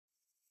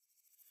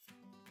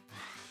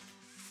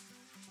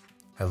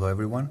Hello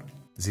everyone,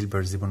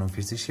 Zilber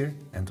 47 here,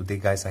 and today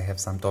guys I have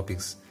some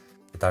topics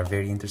that are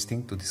very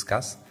interesting to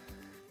discuss.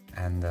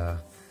 And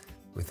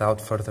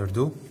without further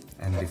ado,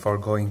 and before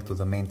going to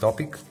the main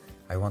topic,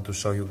 I want to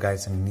show you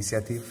guys an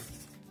initiative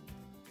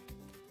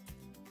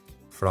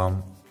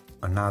from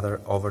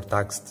another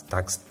OverTaxed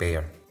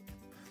TaxPayer.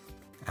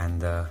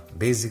 And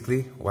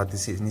basically what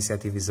this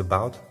initiative is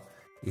about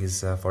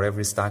is for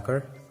every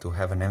stacker to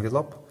have an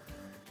envelope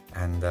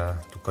and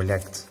to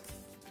collect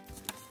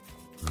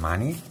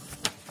money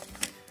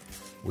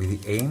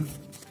with the aim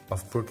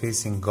of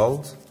purchasing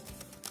gold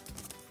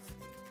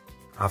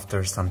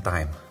after some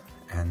time.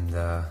 And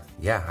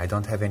yeah, I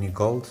don't have any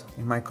gold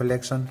in my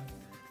collection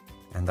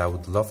and I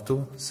would love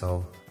to,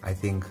 so I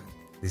think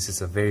this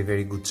is a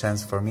very good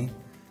chance for me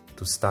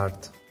to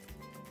start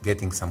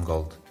getting some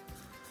gold.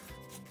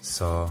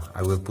 So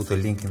I will put a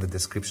link in the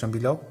description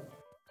below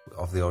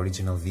of the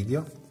original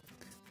video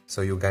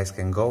so you guys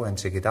can go and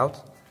check it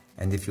out,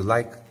 and if you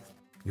like,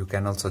 you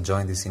can also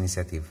join this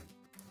initiative.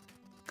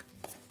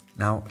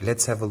 Now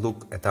let's have a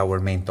look at our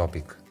main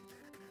topic.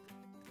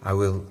 I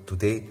will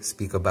today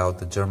speak about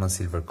the German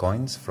silver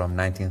coins from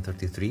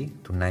 1933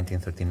 to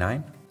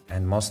 1939,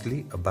 and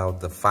mostly about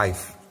the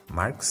 5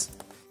 marks.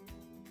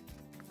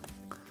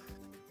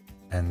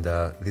 And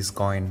this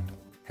coin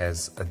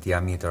has a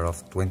diameter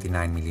of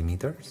 29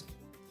 millimeters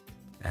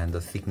and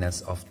a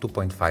thickness of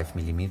 2.5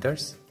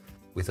 millimeters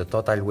with a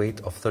total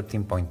weight of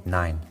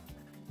 13.9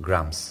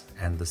 grams,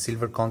 and the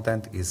silver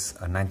content is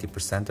a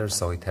 90%er,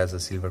 so it has a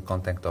silver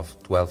content of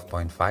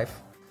 12.5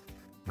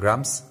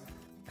 grams.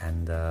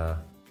 And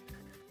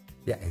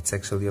yeah, it's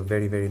actually a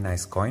very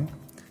nice coin.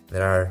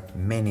 There are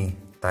many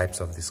types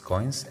of these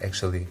coins,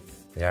 actually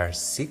there are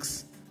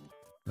 6.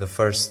 The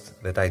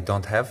first that I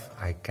don't have,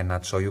 I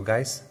cannot show you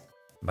guys,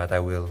 but I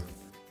will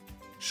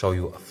show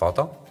you a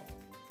photo,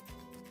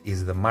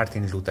 is the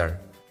Martin Luther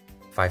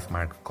 5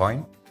 mark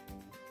coin.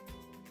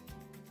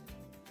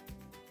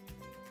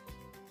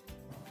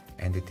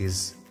 And it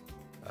is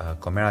a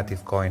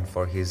commemorative coin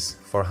for his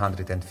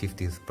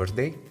 450th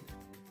birthday.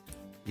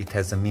 It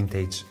has a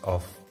mintage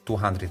of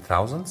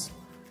 200,000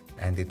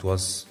 and it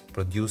was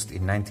produced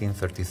in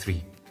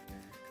 1933.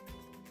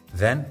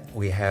 Then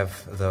we have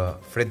the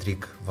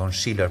Friedrich von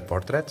Schiller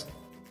portrait.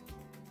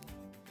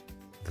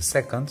 The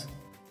second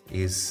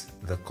is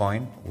the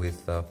coin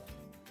with the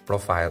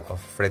profile of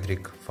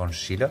Friedrich von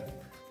Schiller,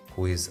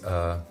 who is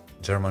a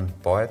German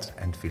poet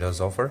and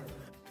philosopher.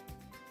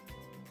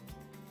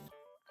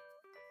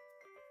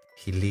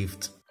 He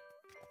lived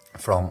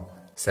from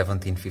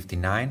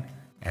 1759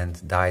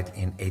 and died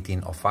in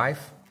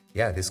 1805.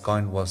 Yeah, this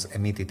coin was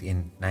emitted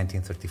in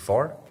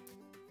 1934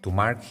 to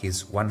mark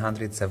his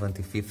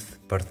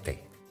 175th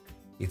birthday.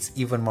 It's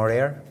even more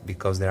rare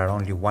because there are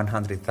only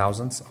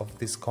 100,000 of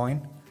this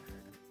coin.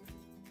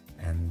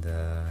 And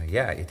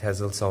yeah, it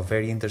has also a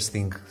very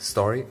interesting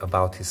story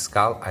about his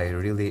skull. I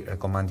really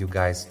recommend you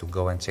guys to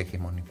go and check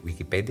him on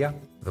Wikipedia.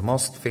 The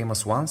most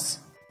famous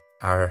ones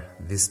are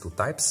these 2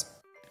 types.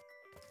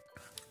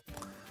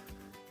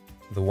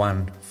 The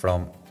one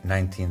from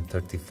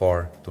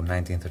 1934 to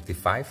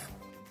 1935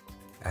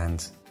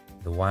 and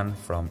the one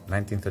from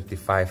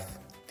 1935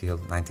 till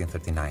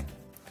 1939.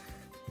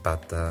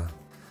 But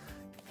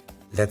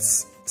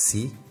let's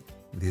see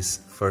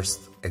this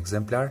first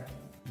exemplar.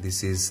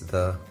 This is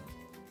the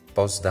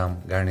Potsdam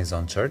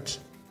Garnison Church.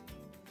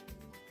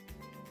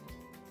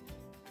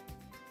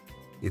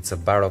 It's a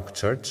Baroque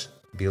church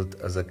built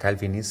as a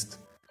Calvinist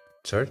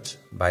church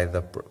by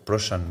the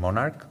Prussian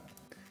monarch.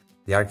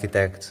 The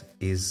architect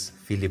is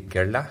Philipp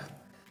Gerlach,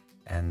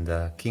 and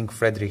King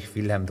Friedrich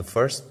Wilhelm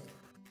I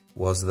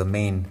was the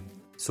main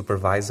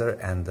supervisor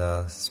and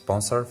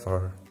sponsor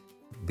for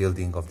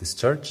building of this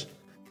church.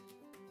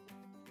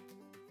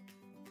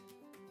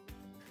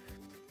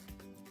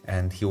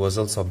 And he was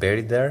also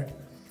buried there.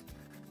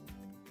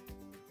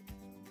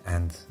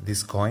 And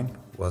this coin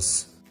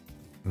was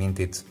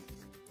minted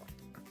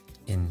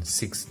in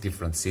 6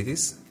 different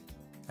cities,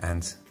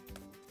 and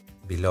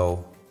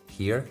below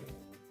here,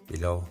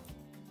 below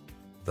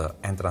the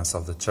entrance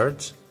of the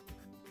church,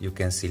 you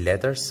can see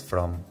letters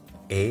from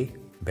A,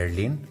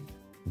 Berlin,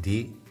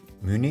 D,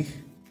 Munich,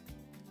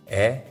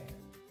 E,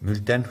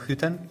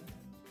 Mültenhütten,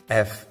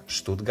 F,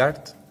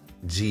 Stuttgart,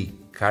 G,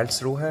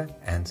 Karlsruhe,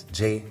 and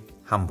J,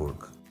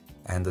 Hamburg.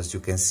 And as you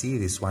can see,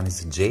 this one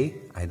is J.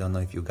 I don't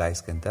know if you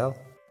guys can tell.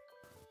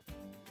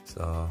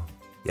 So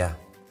yeah,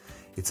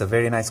 it's a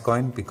very nice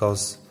coin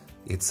because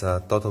it's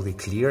totally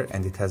clear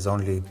and it has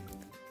only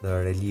the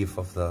relief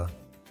of the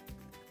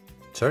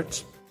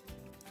church.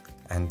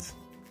 And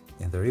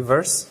in the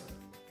reverse,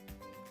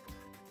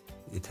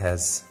 it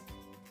has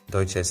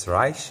Deutsches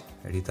Reich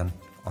written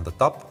on the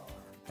top,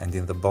 and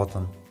in the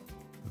bottom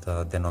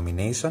the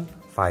denomination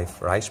 5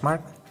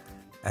 Reichsmark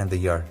and the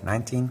year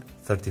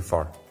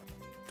 1934,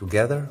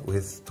 together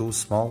with 2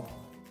 small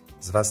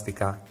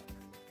swastika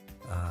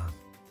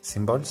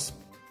symbols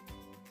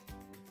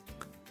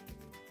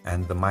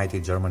and the mighty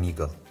German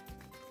eagle.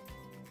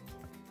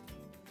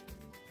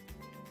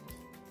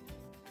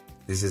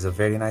 This is a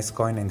very nice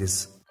coin and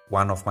is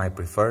one of my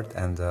preferred,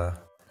 and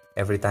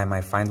Every time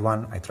I find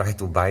one, I try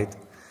to buy it.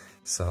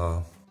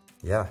 So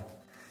yeah.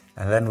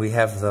 And then we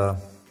have the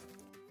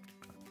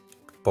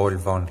Paul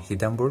von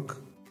Hindenburg.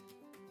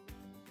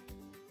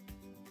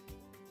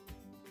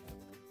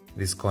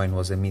 This coin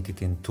was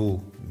emitted in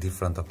 2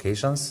 different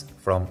occasions,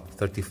 from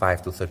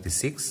 35 to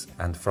 36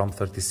 and from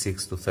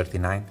 36 to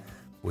 39,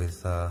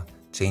 with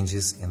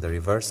changes in the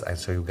reverse. I'll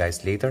show you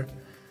guys later.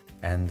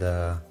 And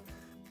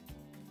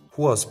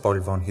who was Paul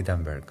von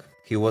Hindenburg?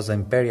 He was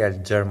an Imperial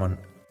German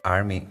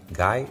army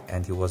guy,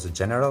 and he was a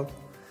general,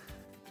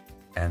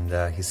 and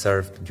he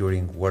served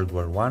during World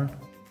War I.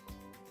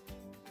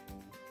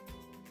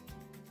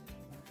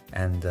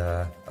 And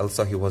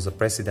also he was a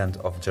president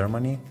of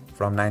Germany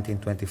from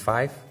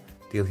 1925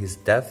 till his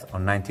death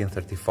on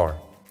 1934.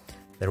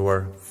 There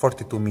were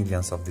 42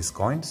 millions of these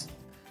coins,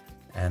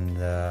 and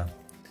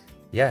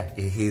yeah,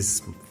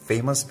 he's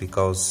famous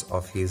because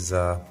of his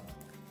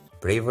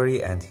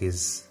bravery and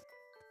his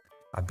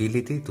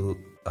ability to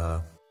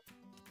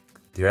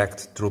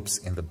direct troops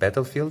in the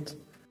battlefield,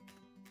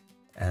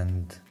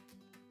 and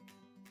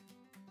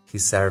he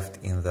served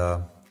in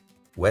the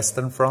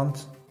Western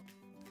Front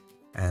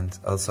and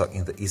also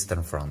in the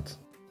Eastern Front.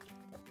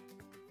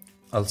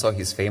 Also,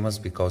 he's famous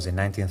because in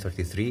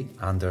 1933,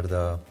 under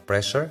the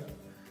pressure,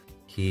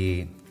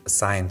 he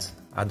assigned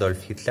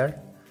Adolf Hitler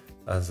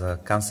as a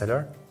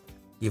chancellor,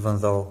 even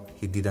though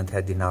he didn't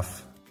have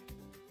enough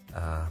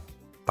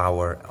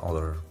power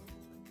or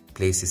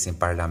places in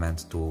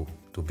parliament to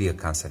be a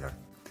chancellor.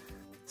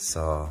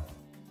 So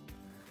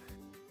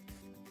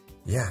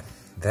yeah,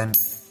 then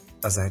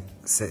as I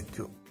said,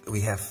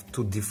 we have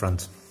 2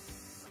 different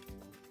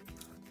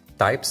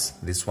types.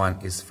 This one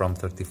is from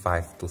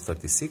 35 to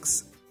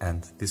 36,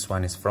 and this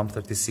one is from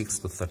 36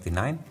 to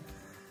 39,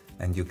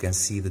 and you can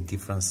see the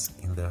difference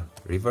in the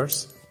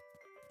reverse.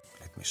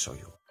 Let me show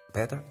you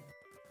better.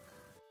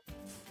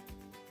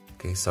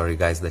 Okay, sorry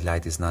guys, the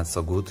light is not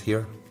so good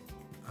here.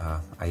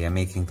 I am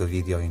making the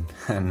video in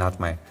not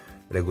my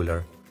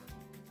regular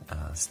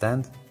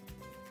stand,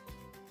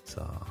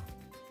 so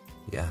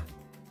yeah,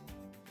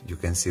 you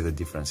can see the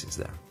differences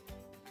there.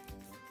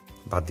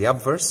 But the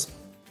obverse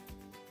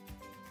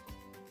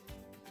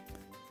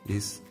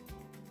is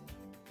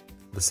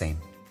the same.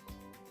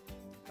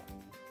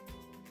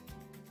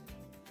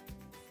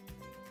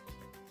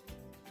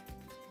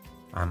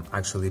 I'm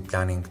actually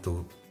planning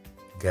to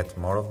get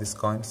more of these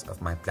coins,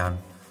 of my plan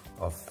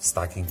of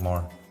stacking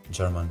more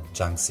German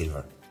junk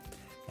silver.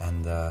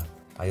 And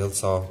I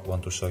also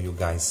want to show you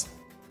guys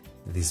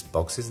these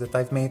boxes that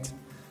I've made,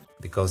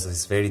 because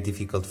it's very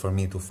difficult for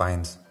me to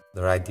find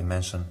the right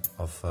dimension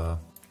of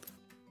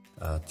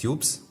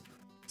tubes.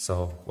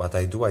 So what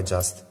I do, I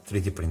just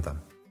 3D print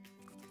them.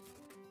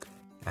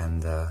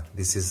 And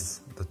this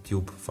is the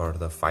tube for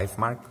the 5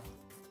 mark,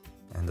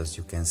 and as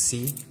you can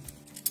see,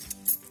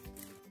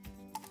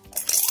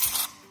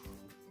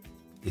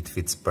 it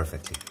fits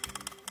perfectly,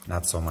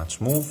 not so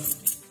much move,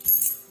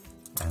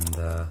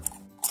 and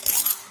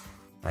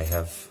I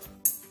have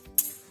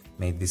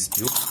made this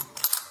tube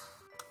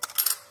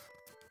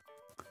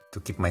to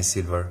keep my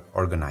silver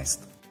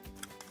organized.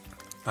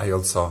 I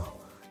also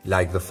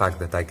like the fact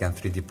that I can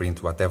 3D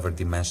print whatever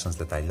dimensions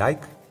that I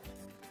like.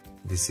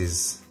 This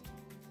is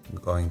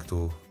going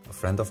to a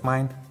friend of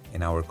mine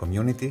in our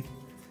community,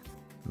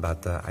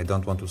 but I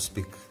don't want to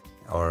speak,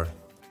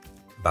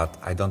 but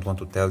I don't want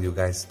to tell you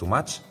guys too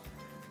much.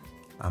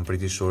 I'm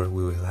pretty sure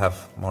we will have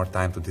more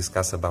time to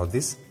discuss about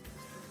this.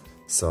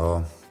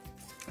 So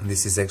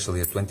this is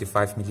actually a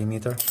 25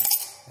 millimeter,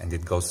 and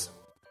it goes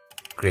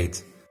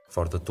great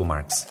for the 2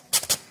 marks.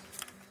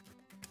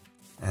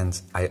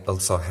 And I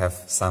also have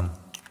some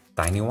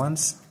tiny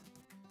ones,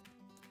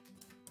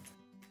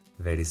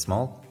 very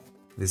small.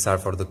 These are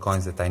for the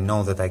coins that I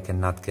know that I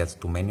cannot get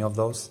too many of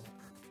those,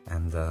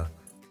 and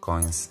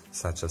coins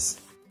such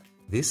as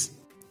this.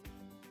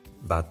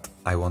 But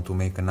I want to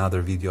make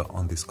another video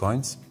on these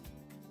coins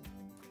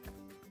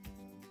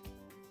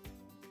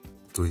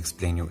to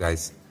explain you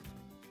guys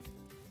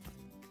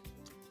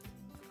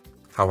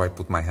how I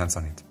put my hands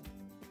on it.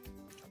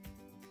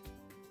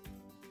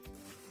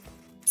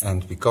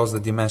 And because the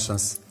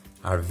dimensions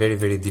are very,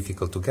 very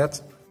difficult to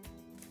get,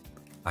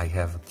 I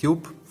have a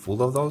tube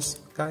full of those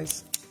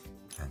guys,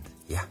 and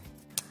yeah,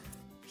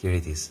 here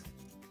it is.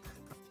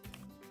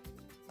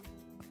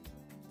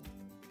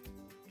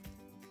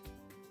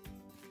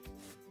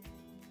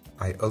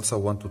 I also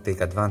want to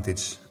take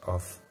advantage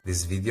of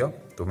this video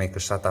to make a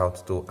shout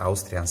out to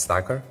Austrian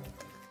Stacker.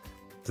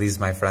 Please,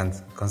 my friend,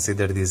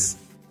 consider this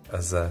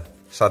as a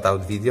shout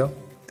out video.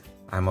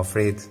 I'm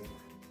afraid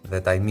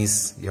that I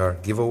miss your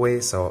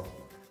giveaway, so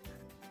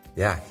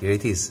yeah, here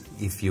it is.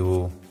 If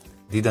you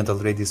didn't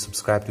already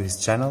subscribe to his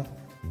channel,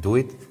 do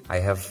it. I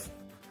have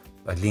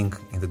a link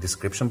in the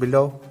description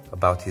below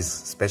about his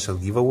special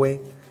giveaway,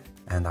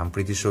 and I'm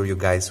pretty sure you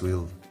guys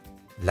will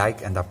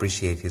like and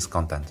appreciate his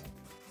content.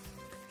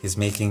 He's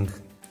making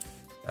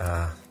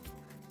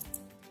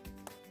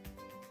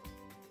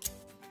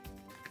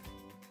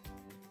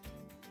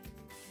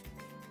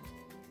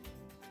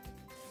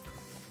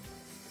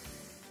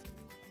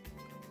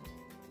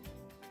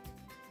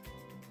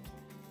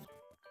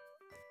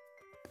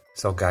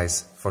So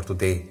guys, for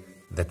today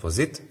that was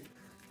it.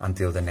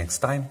 Until the next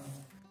time,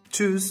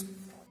 tschüss!